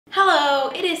Hello,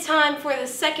 it is time for the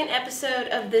second episode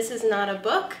of This Is Not a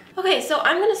Book. Okay, so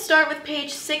I'm going to start with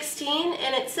page 16,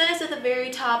 and it says at the very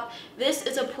top, this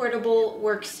is a portable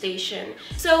workstation.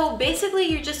 So basically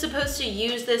you're just supposed to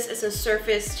use this as a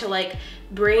surface to like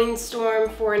brainstorm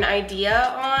for an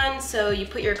idea on. So you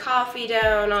put your coffee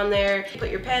down on there, you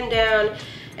put your pen down,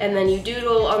 and then you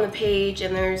doodle on the page,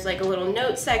 and there's like a little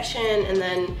note section, and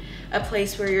then a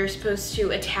place where you're supposed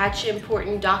to attach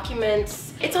important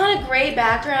documents. It's on a gray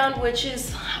background, which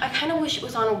is, I kind of wish it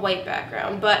was on a white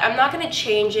background, but I'm not gonna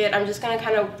change it. I'm just gonna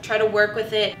kind of try to work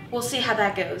with it. We'll see how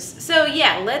that goes. So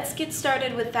yeah, let's get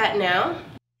started with that now.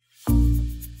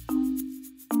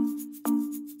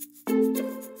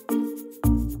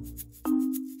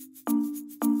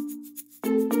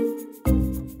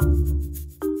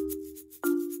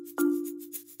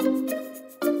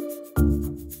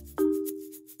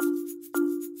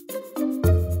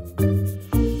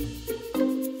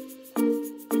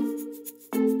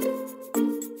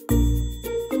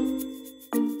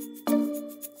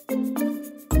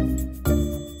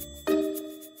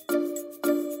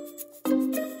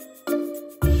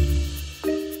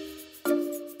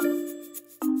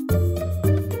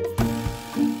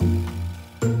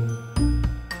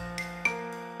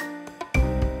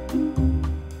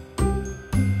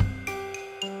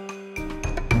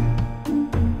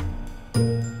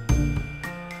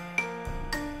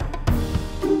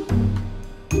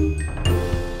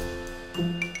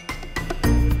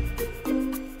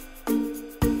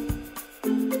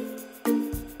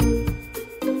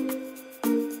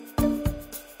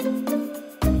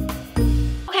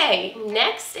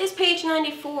 Next is page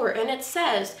 94, and it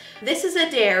says, this is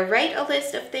a dare, write a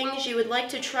list of things you would like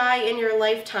to try in your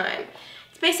lifetime.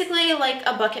 It's basically like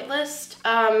a bucket list.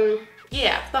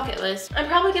 Yeah, bucket list. I'm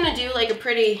probably gonna do like a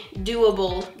pretty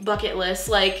doable bucket list,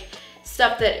 like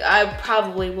stuff that I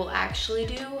probably will actually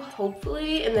do,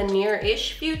 hopefully, in the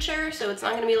near-ish future, so it's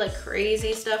not gonna be like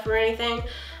crazy stuff or anything.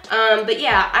 But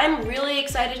yeah, I'm really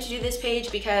excited to do this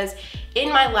page because in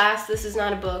my last This Is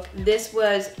Not a Book, this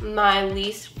was my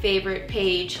least favorite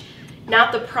page.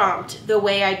 Not the prompt, the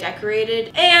way I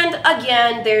decorated. And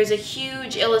again, there's a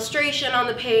huge illustration on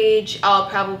the page. I'll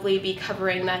probably be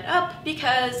covering that up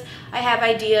because I have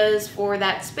ideas for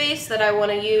that space that I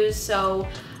want to use. So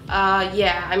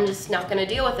yeah, I'm just not gonna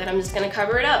deal with it. I'm just gonna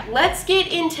cover it up. Let's get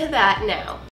into that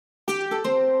now.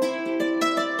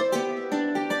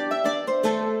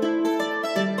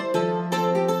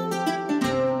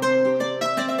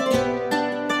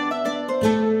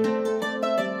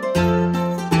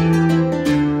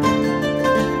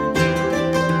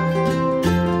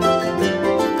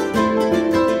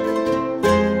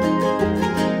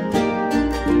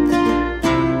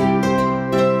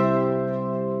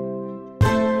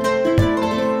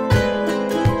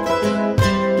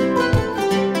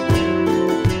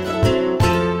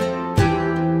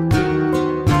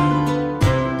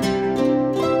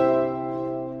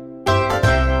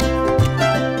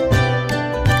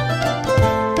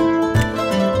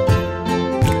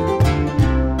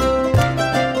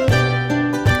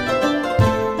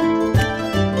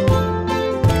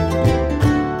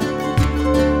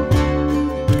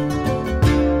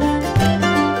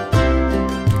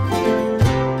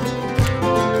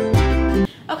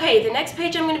 Okay, the next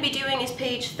page I'm going to be doing is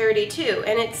page 32,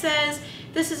 and it says,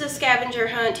 this is a scavenger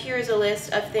hunt, here's a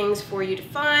list of things for you to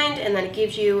find, and then it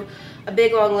gives you a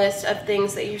big long list of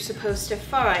things that you're supposed to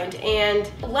find.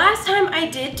 And last time I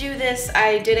did do this,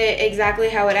 I did it exactly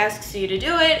how it asks you to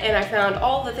do it, and I found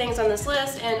all the things on this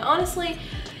list, and honestly,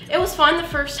 it was fun the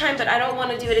first time, but I don't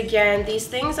want to do it again. These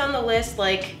things on the list,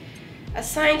 like a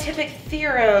scientific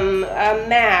theorem, a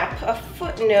map, a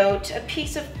footnote, a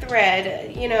piece of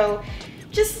thread, you know,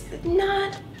 just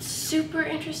not super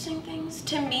interesting things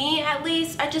to me, at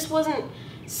least. I just wasn't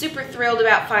super thrilled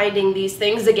about finding these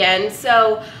things again.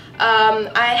 So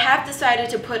I have decided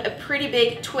to put a pretty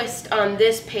big twist on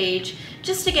this page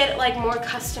just to get it like more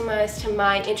customized to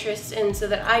my interests and so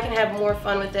that I can have more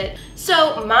fun with it.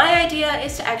 So my idea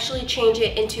is to actually change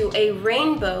it into a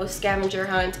rainbow scavenger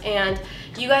hunt, and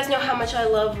you guys know how much I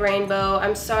love rainbow.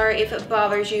 I'm sorry if it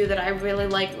bothers you that I really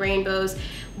like rainbows.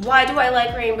 Why do I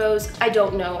like rainbows? I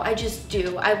don't know, I just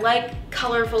do. I like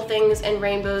colorful things, and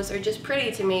rainbows are just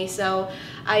pretty to me, so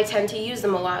I tend to use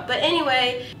them a lot. But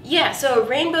anyway, yeah, so a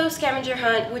rainbow scavenger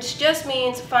hunt, which just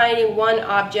means finding one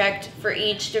object for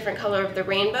each different color of the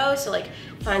rainbow. So like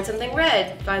find something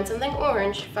red, find something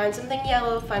orange, find something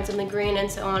yellow, find something green, and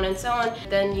so on and so on.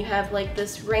 Then you have like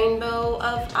this rainbow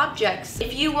of objects.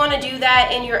 If you want to do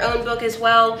that in your own book as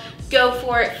well, go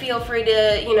for it. Feel free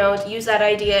to, you know, use that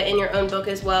idea in your own book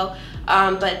as well.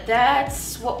 but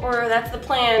that's the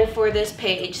plan for this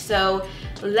page. So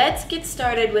let's get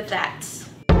started with that.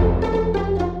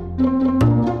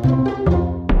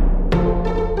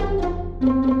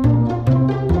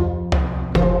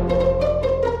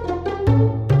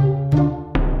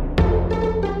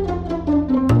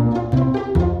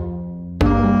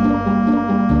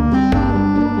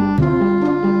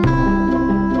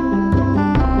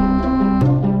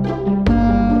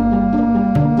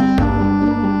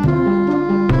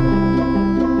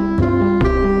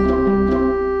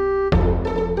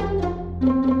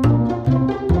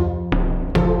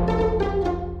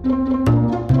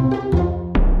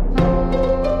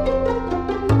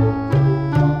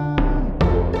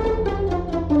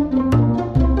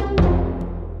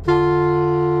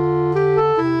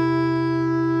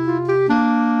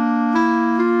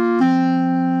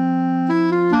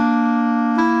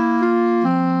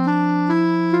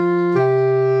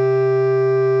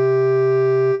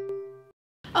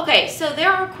 Okay, so there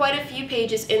are quite a few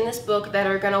pages in this book that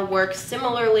are going to work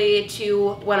similarly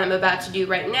to what I'm about to do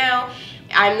right now.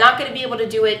 I'm not going to be able to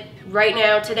do it right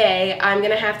now today. I'm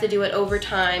going to have to do it over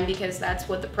time because that's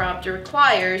what the prompt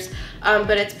requires.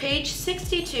 But it's page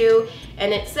 62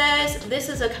 and it says, this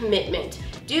is a commitment.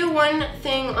 Do one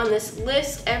thing on this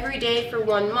list every day for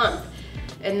 1 month.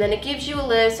 And then it gives you a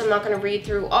list. I'm not going to read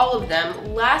through all of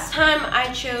them. Last time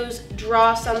I chose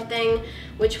draw something,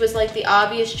 which was like the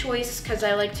obvious choice because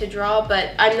I like to draw,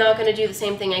 but I'm not going to do the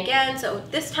same thing again. So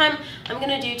this time I'm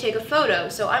going to do take a photo.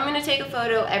 So I'm going to take a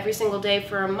photo every single day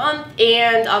for a month,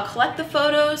 and I'll collect the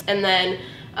photos, and then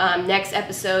next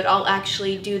episode I'll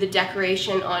actually do the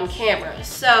decoration on camera.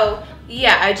 So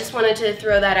yeah, I just wanted to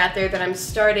throw that out there that I'm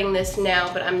starting this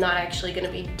now, but I'm not actually going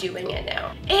to be doing it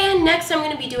now. And next I'm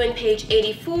going to be doing page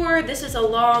 84. This is a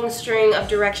long string of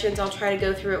directions. I'll try to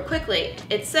go through it quickly.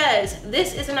 It says,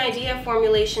 this is an idea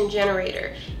formulation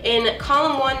generator. In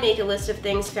column 1, make a list of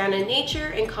things found in nature.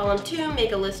 In column 2,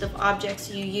 make a list of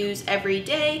objects you use every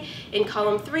day. In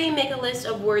column 3, make a list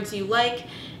of words you like.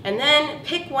 And then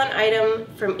pick one item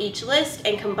from each list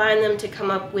and combine them to come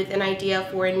up with an idea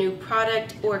for a new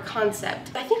product or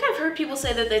concept. I think I've heard people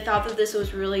say that they thought that this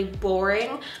was really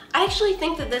boring. I actually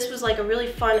think that this was like a really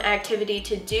fun activity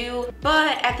to do,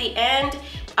 but at the end,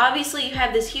 obviously you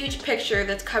have this huge picture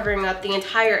that's covering up the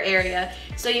entire area,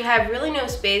 so you have really no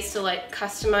space to like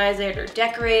customize it or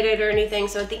decorate it or anything,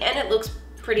 so at the end it looks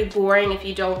pretty boring if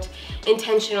you don't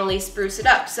intentionally spruce it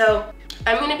up. So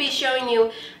I'm going to be showing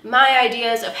you my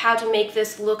ideas of how to make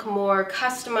this look more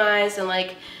customized and,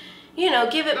 like, you know,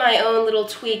 give it my own little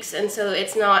tweaks, and so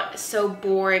it's not so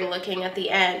boring looking at the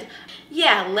end.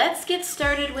 Yeah, let's get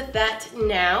started with that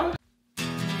now.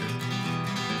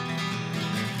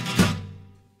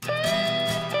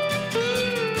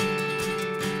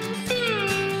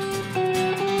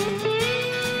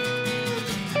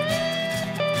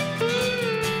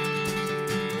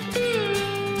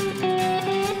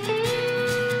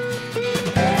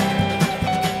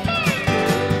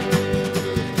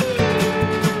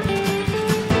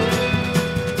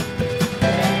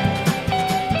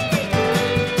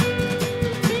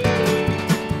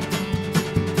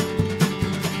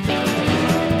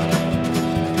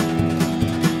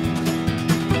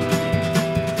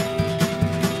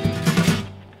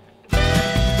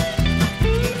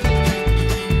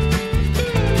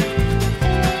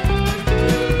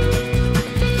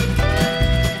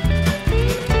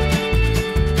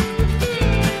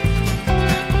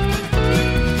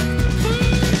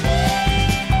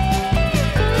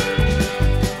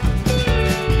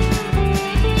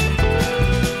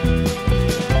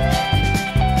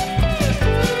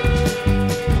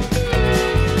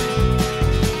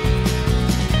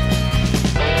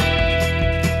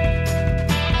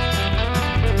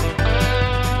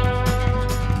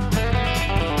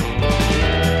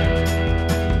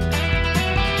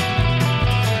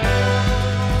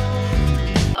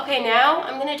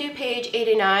 Page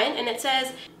 89, and it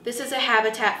says, this is a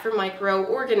habitat for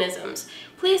microorganisms.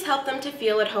 Please help them to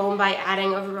feel at home by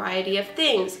adding a variety of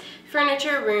things,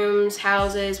 furniture, rooms,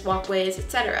 houses, walkways,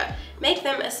 etc. Make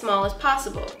them as small as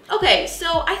possible. Okay,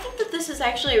 so I think that this is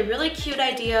actually a really cute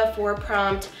idea for a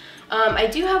prompt. I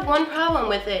do have one problem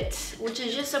with it, which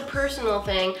is just a personal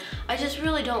thing. I just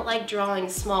really don't like drawing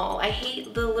small. I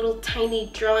hate the little tiny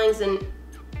drawings, and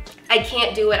I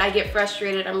can't do it. I get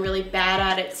frustrated. I'm really bad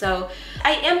at it. So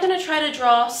I am going to try to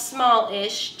draw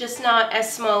small-ish, just not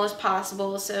as small as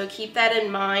possible. So keep that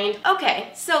in mind.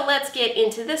 Okay, so let's get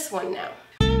into this one now.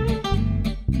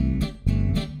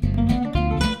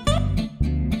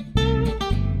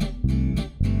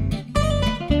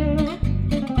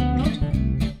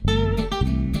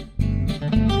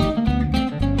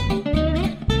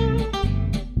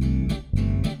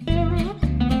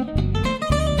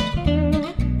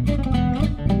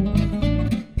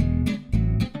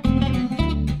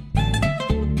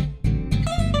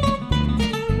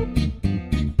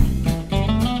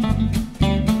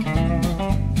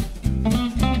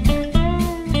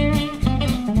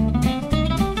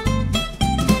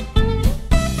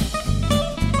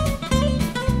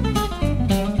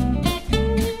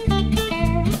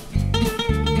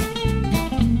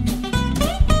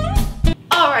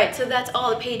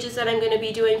 pages that I'm going to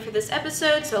be doing for this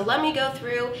episode, so let me go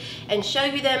through and show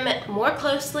you them more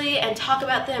closely and talk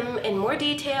about them in more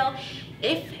detail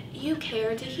if you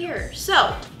care to hear.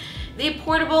 So, the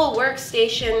portable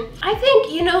workstation. I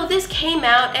think, you know, this came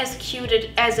out as cute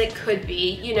as it could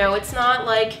be. You know, it's not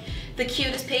like the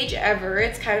cutest page ever.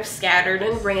 It's kind of scattered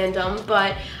and random,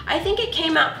 but I think it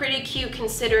came out pretty cute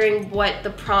considering what the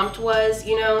prompt was,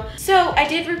 you know. So I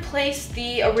did replace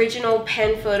the original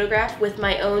pen photograph with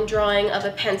my own drawing of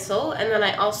a pencil, and then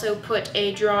I also put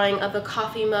a drawing of a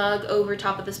coffee mug over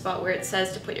top of the spot where it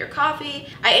says to put your coffee.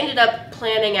 I ended up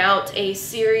planning out a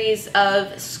series of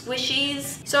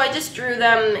squishies, so I just drew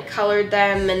them, colored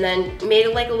them, and then made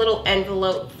it like a little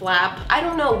envelope flap. I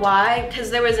don't know why,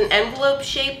 because there was an envelope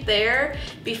shape there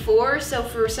before, so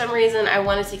for some reason I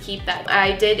wanted to keep that.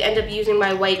 I did end up using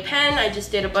my white pen. I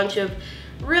just did a bunch of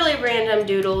really random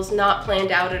doodles, not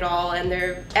planned out at all, and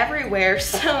they're everywhere,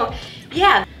 so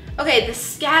yeah. Okay, the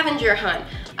scavenger hunt.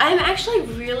 I'm actually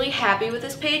really happy with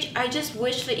this page. I just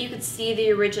wish that you could see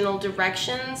the original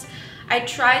directions. I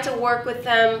tried to work with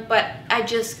them, but I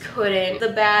just couldn't. The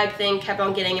bag thing kept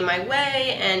on getting in my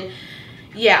way, and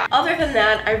yeah, other than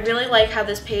that, I really like how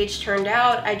this page turned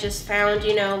out. I just found,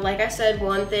 you know, like I said,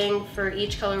 one thing for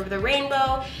each color of the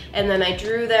rainbow, and then I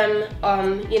drew them,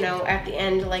 you know, at the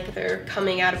end like they're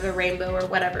coming out of the rainbow or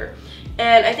whatever.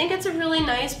 And I think it's a really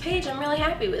nice page. I'm really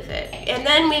happy with it. And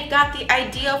then we've got the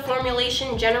idea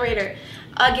formulation generator.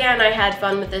 Again, I had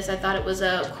fun with this. I thought it was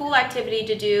a cool activity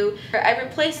to do. I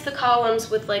replaced the columns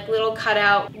with like little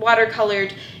cutout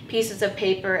watercolored pieces of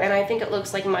paper, and I think it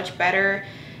looks like much better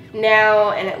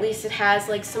now, and at least it has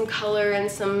like some color and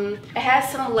it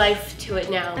has some life to it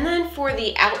now. And then for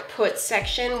the output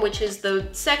section, which is the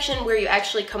section where you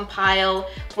actually compile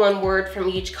one word from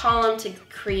each column to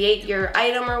create your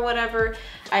item or whatever,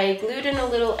 I glued in a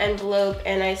little envelope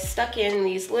and I stuck in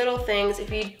these little things.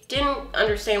 If you didn't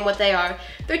understand what they are,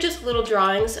 they're just little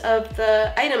drawings of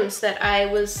the items that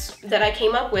I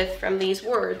came up with from these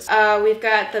words. We've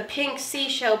got the pink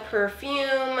seashell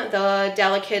perfume, the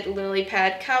delicate lily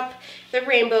pad cup, the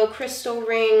rainbow crystal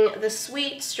ring, the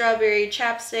sweet strawberry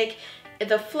chapstick,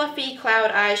 the fluffy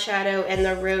cloud eyeshadow, and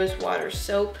the rose water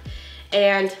soap.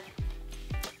 And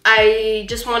I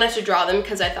just wanted to draw them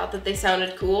because I thought that they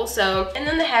sounded cool. So, and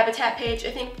then the habitat page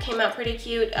I think came out pretty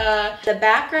cute. The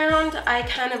background I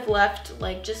kind of left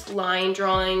like just line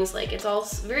drawings, like it's all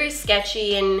very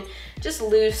sketchy and just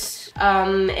loose.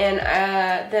 Then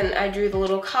I drew the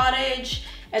little cottage,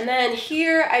 and then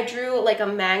here I drew like a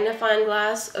magnifying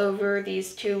glass over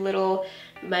these two little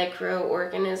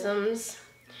microorganisms.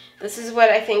 This is what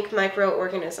I think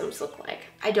microorganisms look like.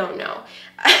 I don't know.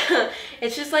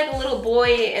 It's just like a little boy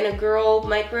and a girl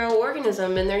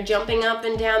microorganism, and they're jumping up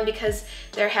and down because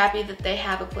they're happy that they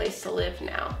have a place to live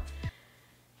now.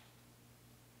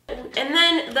 And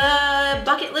then the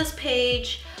bucket list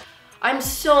page. I'm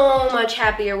so much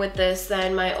happier with this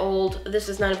than my old This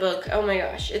Is Not a Book. Oh my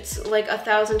gosh, it's like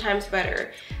 1,000 times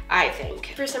better, I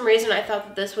think. For some reason I thought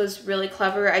that this was really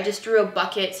clever. I just drew a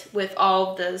bucket with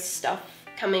all the stuff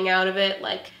coming out of it,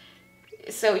 like,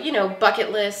 so, you know,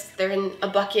 bucket list, they're in a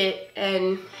bucket,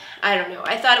 and I don't know,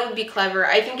 I thought it would be clever.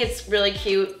 I think it's really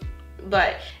cute,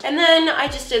 and then I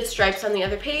just did stripes on the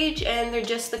other page, and they're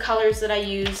just the colors that I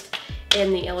used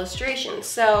in the illustration.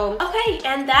 So, okay,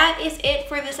 and that is it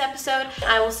for this episode.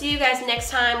 I will see you guys next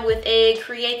time with a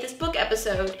Create This Book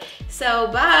episode.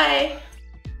 So, bye!